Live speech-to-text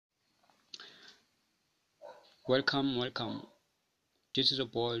Welcome. This is a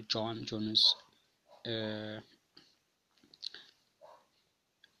boy, John Jonas. Uh,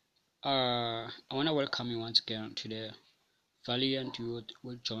 I want to welcome you once again to the Valiant Youth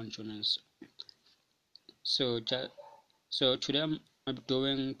with John Jonas. So, so today I'm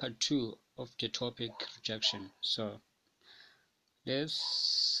doing part two of the topic rejection. So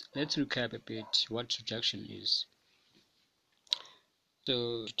let's recap a bit what rejection is.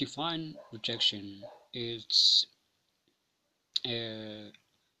 So, to define rejection, it's uh,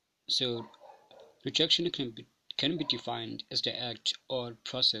 so rejection can be defined as the act or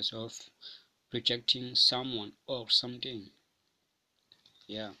process of rejecting someone or something.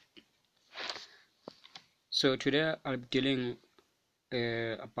 Yeah. So today I'll be dealing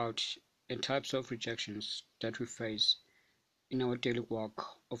about the types of rejections that we face in our daily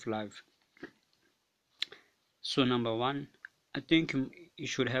walk of life. So number one, I think you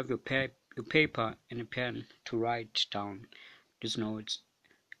should have your paper and a pen to write down these notes.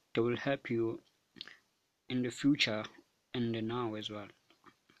 They will help you in the future and the now as well.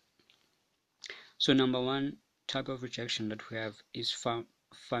 So number one type of rejection that we have is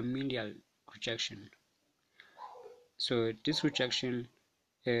familial rejection. So this rejection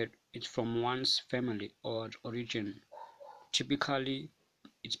is from one's family or origin. Typically,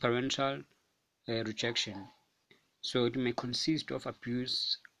 it's parental rejection. So it may consist of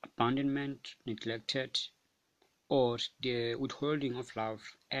abuse, abandonment, neglected, or the withholding of love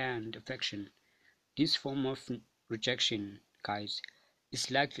and affection. This form of rejection, guys,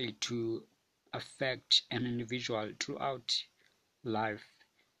 is likely to affect an individual throughout life.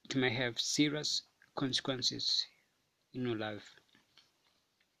 It may have serious consequences in your life.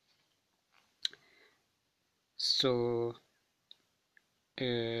 So,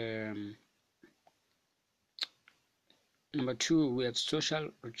 um, number two, we have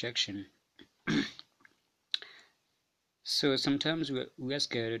social rejection. So sometimes we are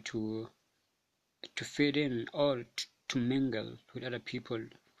scared to fit in or to mingle with other people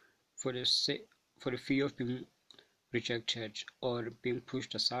for for the fear of being rejected or being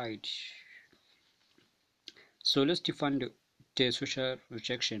pushed aside. So let's define the social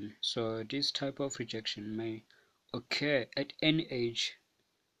rejection. So this type of rejection may occur at any age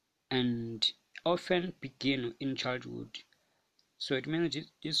and often begin in childhood. So it means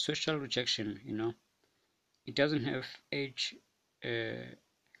this social rejection, it doesn't have age uh,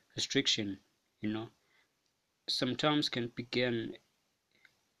 restriction, you know, sometimes can begin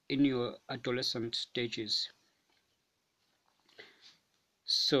in your adolescent stages.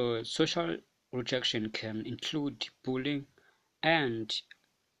 So social rejection can include bullying and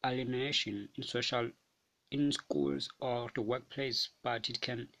alienation in schools or the workplace, but it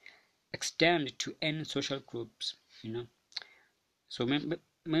can extend to any social groups, you know. So men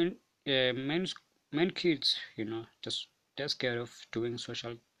kids, just they're scared of doing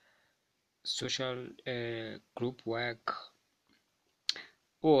social group work,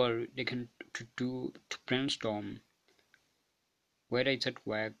 or they can to brainstorm whether it's at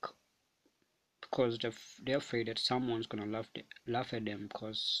work because they're afraid that someone's gonna laugh at them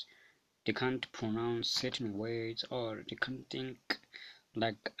because they can't pronounce certain words or they can't think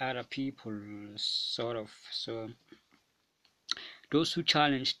like other people, sort of. So those who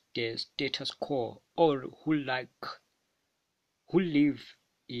challenge the status quo or who live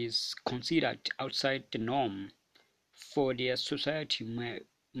is considered outside the norm for their society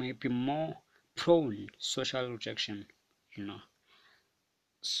may be more prone social rejection, you know.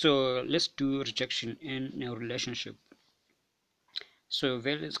 So let's do rejection in a relationship. So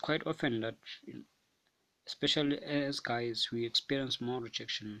well, it's quite often that, especially as guys, we experience more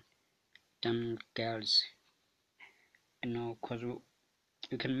rejection than girls. Because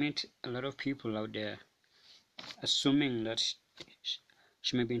you can meet a lot of people out there assuming that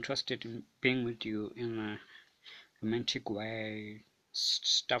she may be interested in being with you in a romantic way,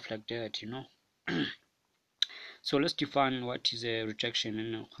 stuff like that. So let's define what is a rejection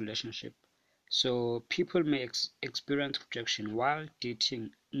in a relationship. So people may experience rejection while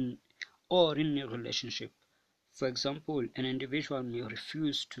dating or in a relationship. For example, an individual may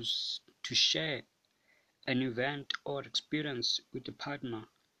refuse to share an event or experience with a partner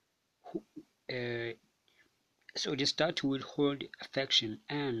who, uh, so they start to withhold affection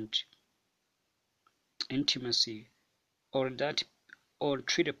and intimacy, or that or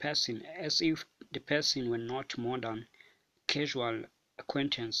treat a person as if the person were not more than casual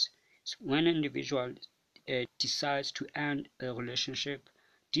acquaintance. So when an individual decides to end a relationship,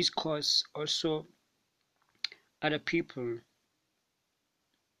 this causes also other people,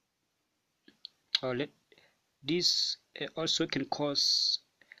 or let this also can cause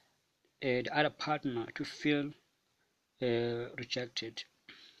the other partner to feel rejected.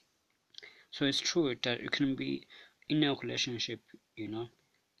 So it's true that you can be in a relationship, you know,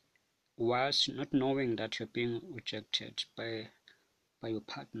 whilst not knowing that you're being rejected by your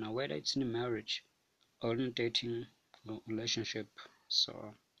partner, whether it's in a marriage or in a dating relationship.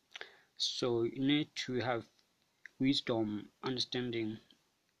 So you need to have wisdom, understanding,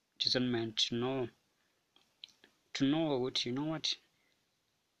 discernment to know what you know what.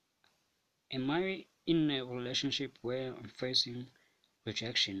 Am I in a relationship where I'm facing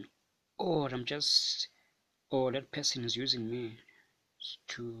rejection, or or that person is using me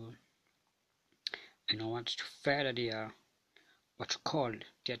to, to further their, what you call,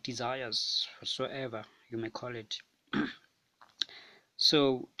 their desires, whatsoever you may call it.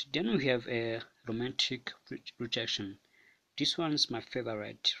 So then we have a romantic rejection. This one is my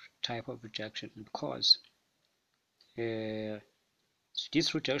favorite type of rejection because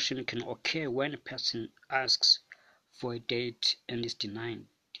this rejection can occur when a person asks for a date and is denied.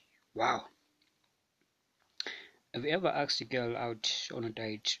 Wow. Have you ever asked a girl out on a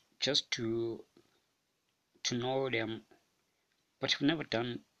date just to know them, but you've never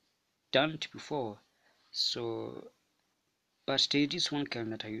done it before? So, but there is one girl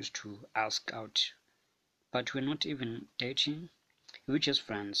that I used to ask out, but we're not even dating. We're just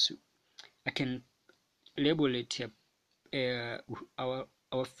friends. I can label it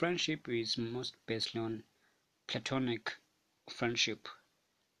our friendship is most based on platonic friendship.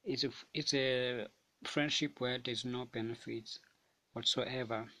 It's a friendship where there's no benefits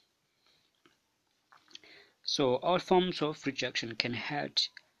whatsoever. So all forms of rejection can hurt,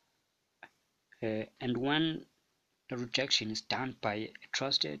 and when the rejection is done by a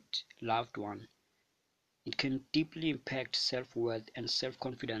trusted loved one, it can deeply impact self-worth and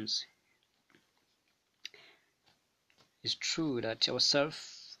self-confidence. It's true that our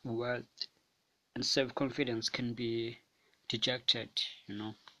self-worth and self-confidence can be dejected,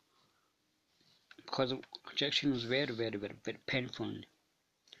 because rejection is very, very, very, very painful.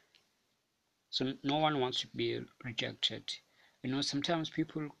 So no one wants to be rejected. Sometimes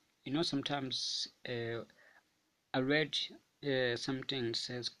people, sometimes I read something that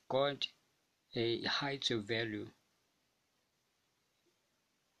says God hides your value.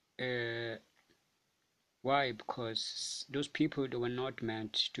 Uh, why? Because those people, they were not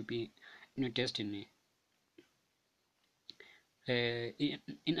meant to be in your destiny.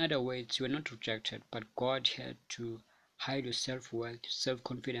 In other words, you were not rejected, but God had to hide your self-worth,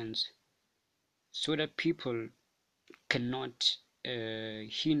 self-confidence, so that people cannot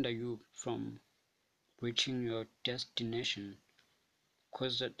hinder you from reaching your destination.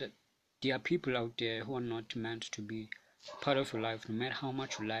 Because there are people out there who are not meant to be part of your life, no matter how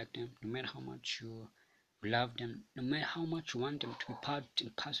much you like them, no matter how much you love them, no matter how much you want them to be part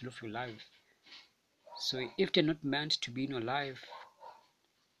and parcel of your life. So if they're not meant to be in your life,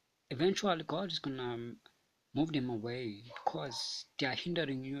 eventually God is gonna move them away because they are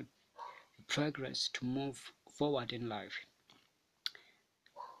hindering your progress to move forward in life.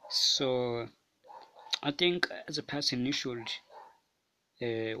 So I think as a person you should,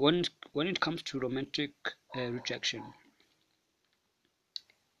 when it comes to romantic rejection,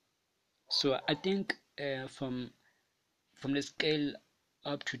 so I think from the scale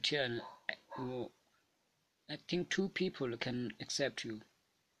up to 10, I think two people can accept you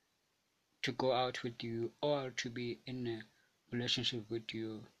to go out with you or to be in a relationship with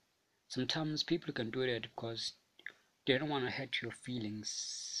you. Sometimes people can do that because they don't want to hurt your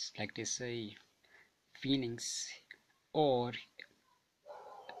feelings, like they say, feelings, or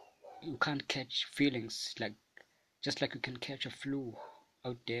you can't catch feelings like just like you can catch a flu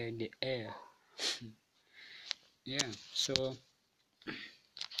out there in the air. Yeah. So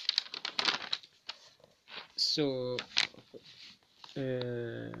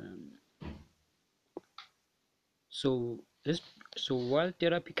uh, so this so while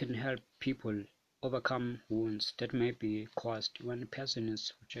therapy can help people overcome wounds that may be caused when a person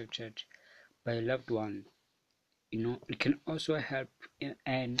is rejected by a loved one, it can also help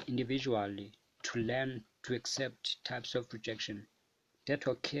an individual to learn to accept types of rejection that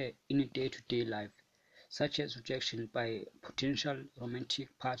occur in a day-to-day life, such as rejection by a potential romantic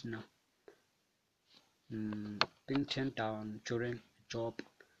partner, being turned down during a job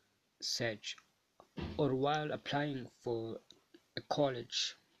search, or while applying for a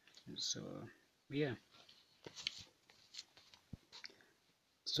college. So, yeah.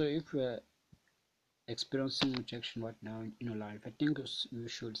 So, if you're experiencing rejection right now in your life, I think you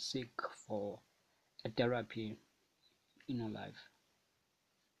should seek for a therapy in your life.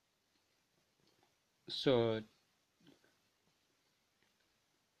 So,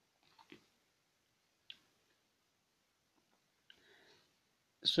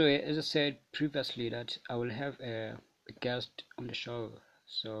 So as I said previously that I will have a guest on the show.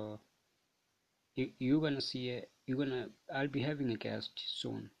 So you're gonna see I'll be having a guest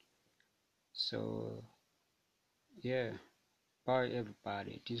soon. So yeah, bye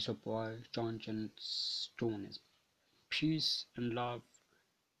everybody. This is your boy John Jones. Peace and love.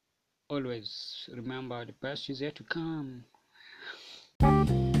 Always remember the best is yet to come.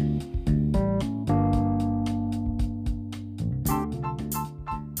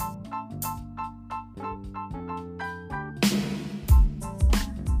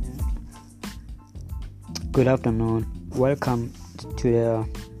 Good afternoon. Welcome to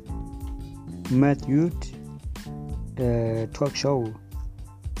the Math Youth talk show.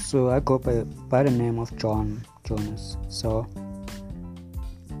 So I go by the name of John Jonas. So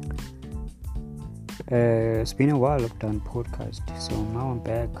it's been a while I've done podcast. So now I'm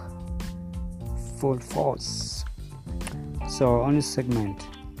back full force. So on this segment,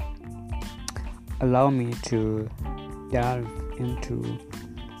 allow me to delve into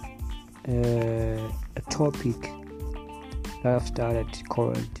a topic that I've started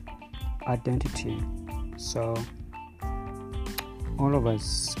called identity. So all of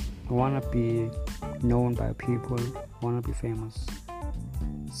us want to be known by people, want to be famous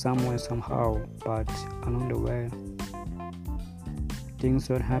somewhere, somehow, but along the way things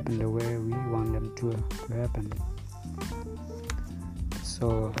don't happen the way we want them to happen.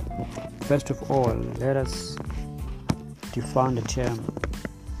 So first of all, let us define the term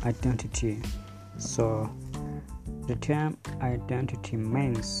identity. So the term identity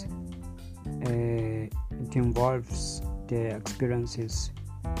means it involves the experiences,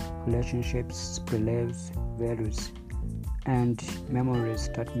 relationships, beliefs, values, and memories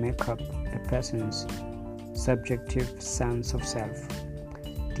that make up a person's subjective sense of self.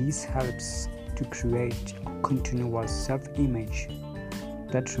 This helps to create a continuous self-image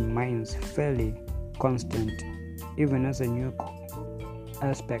that remains fairly constant even as a new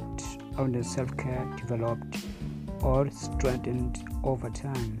aspect of the self-care developed or strengthened over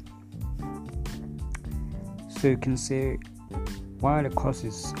time. So you can say what are the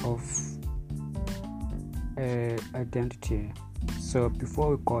causes of identity. So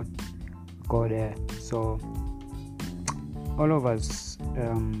before we go there, so all of us,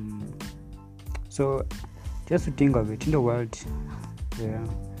 so just to think of it, in the world,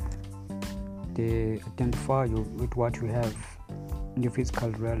 they identify you with what you have in the physical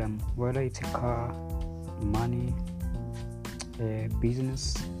realm, whether it's a car, money,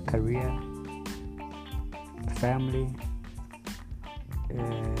 business, career, family,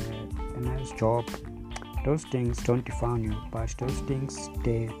 a nice job. Those things don't define you, but those things,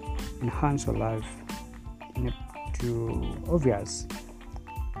 they enhance your life obvious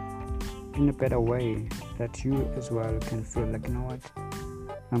in a better way, that you as well can feel like, you know what,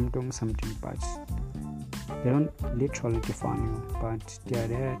 I'm doing something, but they don't literally define you, but they are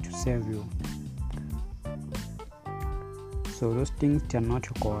there to serve you. So those things, they are not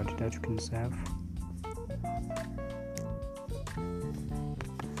your God that you can serve.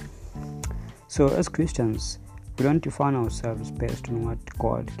 So as Christians, we don't define ourselves based on what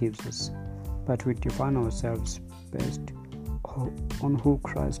God gives us, but we define ourselves based on who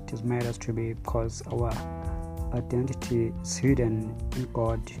Christ has made us to be, because our identity is hidden in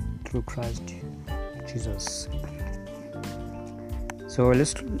God through Christ Jesus. So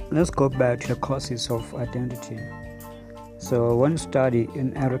let's go back to the causes of identity. So one study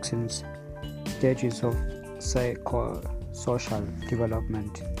in Erikson's stages of psychosocial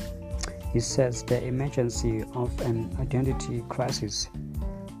development, he says the emergence of an identity crisis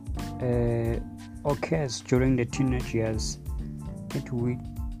occurs during the teenage years,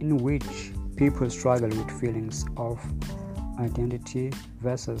 in which people struggle with feelings of identity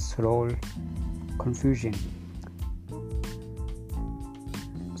versus role confusion.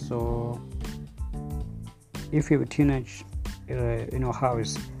 So if you're a teenage in your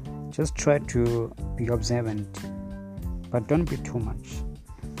house, just try to be observant, but don't be too much.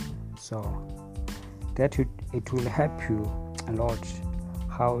 So that it will help you a lot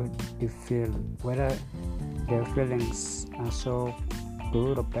how you feel, whether their feelings are so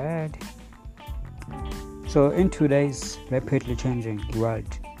good or bad. So in today's rapidly changing world,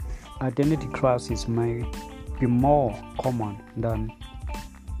 identity crisis may be more common than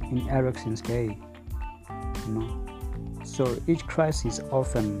in Erikson's day. So each crisis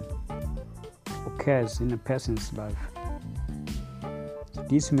often occurs in a person's life.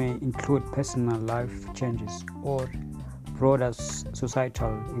 This may include personal life changes or broader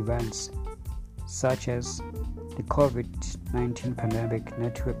societal events, such as the COVID-19 pandemic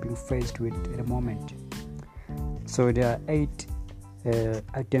that we are being faced with at the moment. So there are 8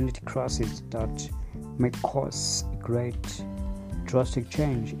 identity crisis that may cause a great drastic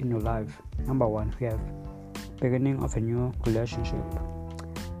change in your life. Number one, we have beginning of a new relationship.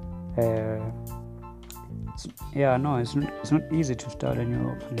 It's not easy to start a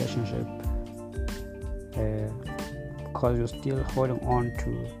new relationship because you're still holding on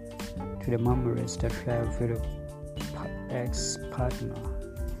to the memories that you have with your ex-partner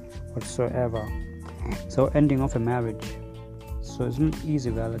whatsoever. So ending of a marriage. So it's not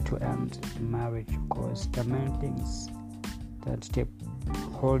easy to end a marriage because there are many things that they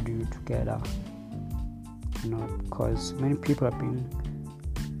hold you together. Because many people are being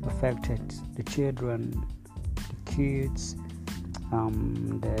affected. The children, the kids,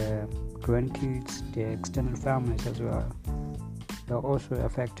 the grandkids, the extended families as well. They're also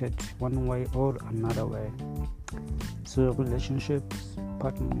affected one way or another way. So relationships,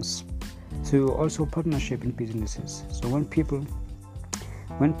 partners. So also partnership in businesses. So when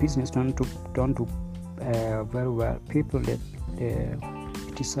business don't do very well, people they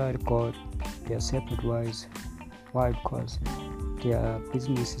decide to go their separate ways. Why? Because their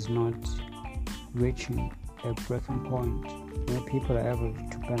business is not reaching a breaking point where people are able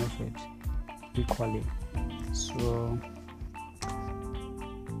to benefit equally. So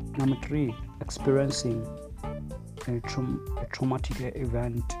number 3, experiencing a traumatic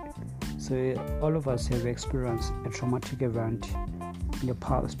event. So all of us have experienced a traumatic event in the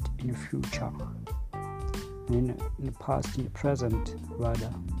past, in the future, in the past, in the present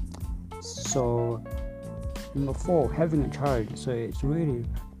rather. So number 4, having a child. So it's really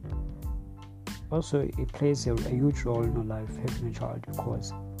also it plays a huge role in your life, having a child,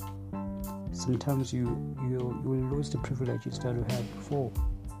 because sometimes you will lose the privileges that you had before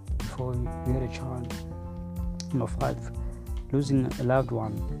you had a child. Number 5, losing a loved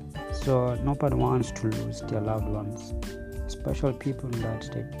one. So nobody wants to lose their loved ones, especially people that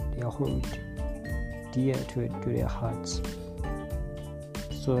they hold dear to their hearts.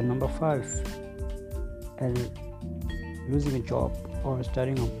 So number 5, losing a job or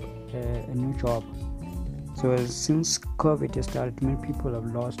starting a new job. So since COVID has started, many people have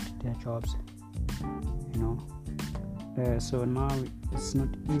lost their jobs. So now it's not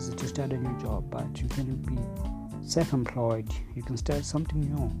easy to start a new job, but you can be self-employed. You can start something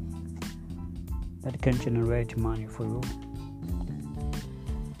new that can generate money for you.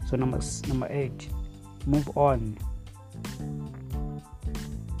 So number 8, move on.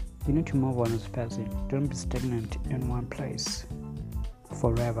 You need to move on as a person. Don't be stagnant in one place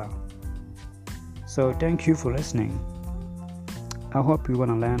forever. So thank you for listening. I hope you want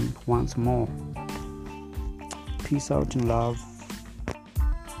to learn once more. Peace out in love.